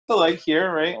the leg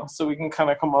here, right? So we can kind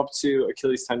of come up to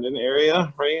Achilles tendon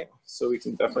area, right? So we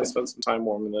can definitely spend some time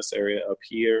warming this area up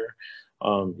here.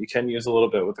 You can use a little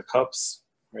bit with the cups,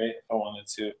 right? If I wanted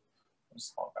to.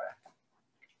 Just fall back.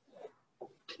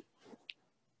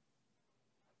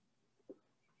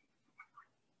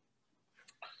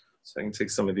 So I can take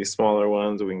some of these smaller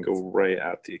ones and we can go right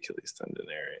at the Achilles tendon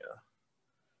area.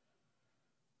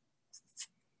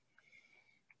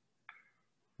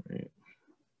 Right.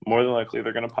 More than likely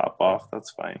they're going to pop off.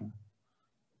 That's fine.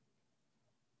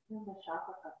 Do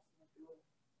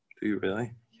you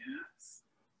really? Yes.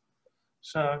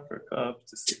 Chakra cup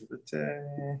to save the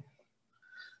day.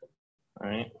 All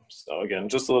right. So again,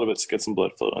 just a little bit to get some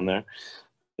blood flow in there. And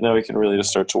now we can really just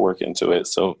start to work into it.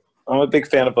 So I'm a big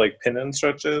fan of like pin-in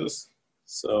stretches.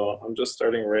 So I'm just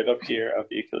starting right up here at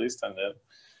the Achilles tendon.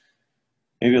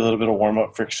 Maybe a little bit of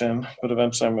warm-up friction, but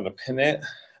eventually I'm going to pin it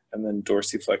and then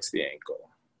dorsiflex the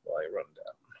ankle while I run down.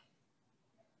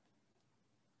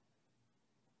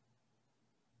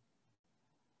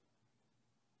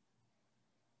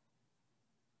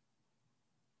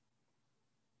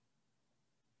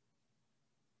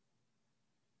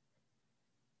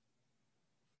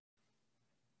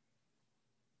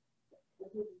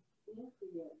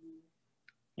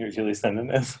 Your Achilles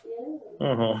tendon is?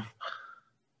 Uh-huh.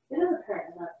 It doesn't hurt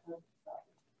enough.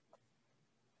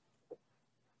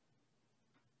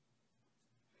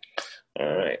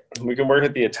 All right, we can work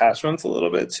at the attachments a little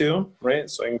bit too, right?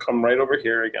 So I can come right over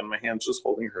here. Again, my hand's just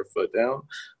holding her foot down,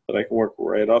 but I can work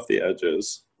right off the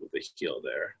edges with the heel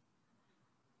there.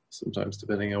 Sometimes,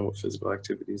 depending on what physical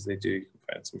activities they do, you can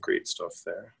find some great stuff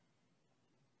there.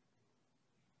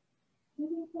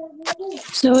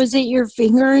 So is it your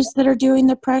fingers that are doing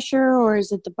the pressure, or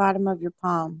is it the bottom of your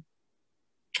palm?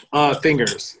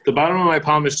 Fingers. The bottom of my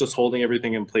palm is just holding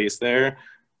everything in place there,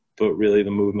 but really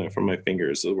the movement from my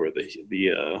fingers is where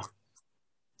the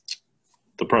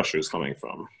pressure is coming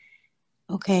from.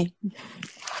 Okay.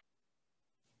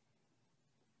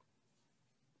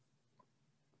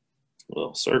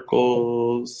 Little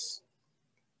circles.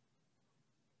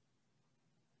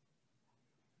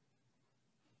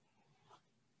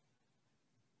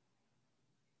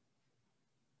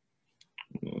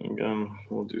 And again,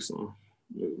 we'll do some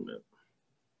movement.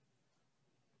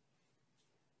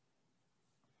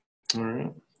 All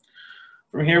right.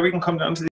 From here, we can come down to the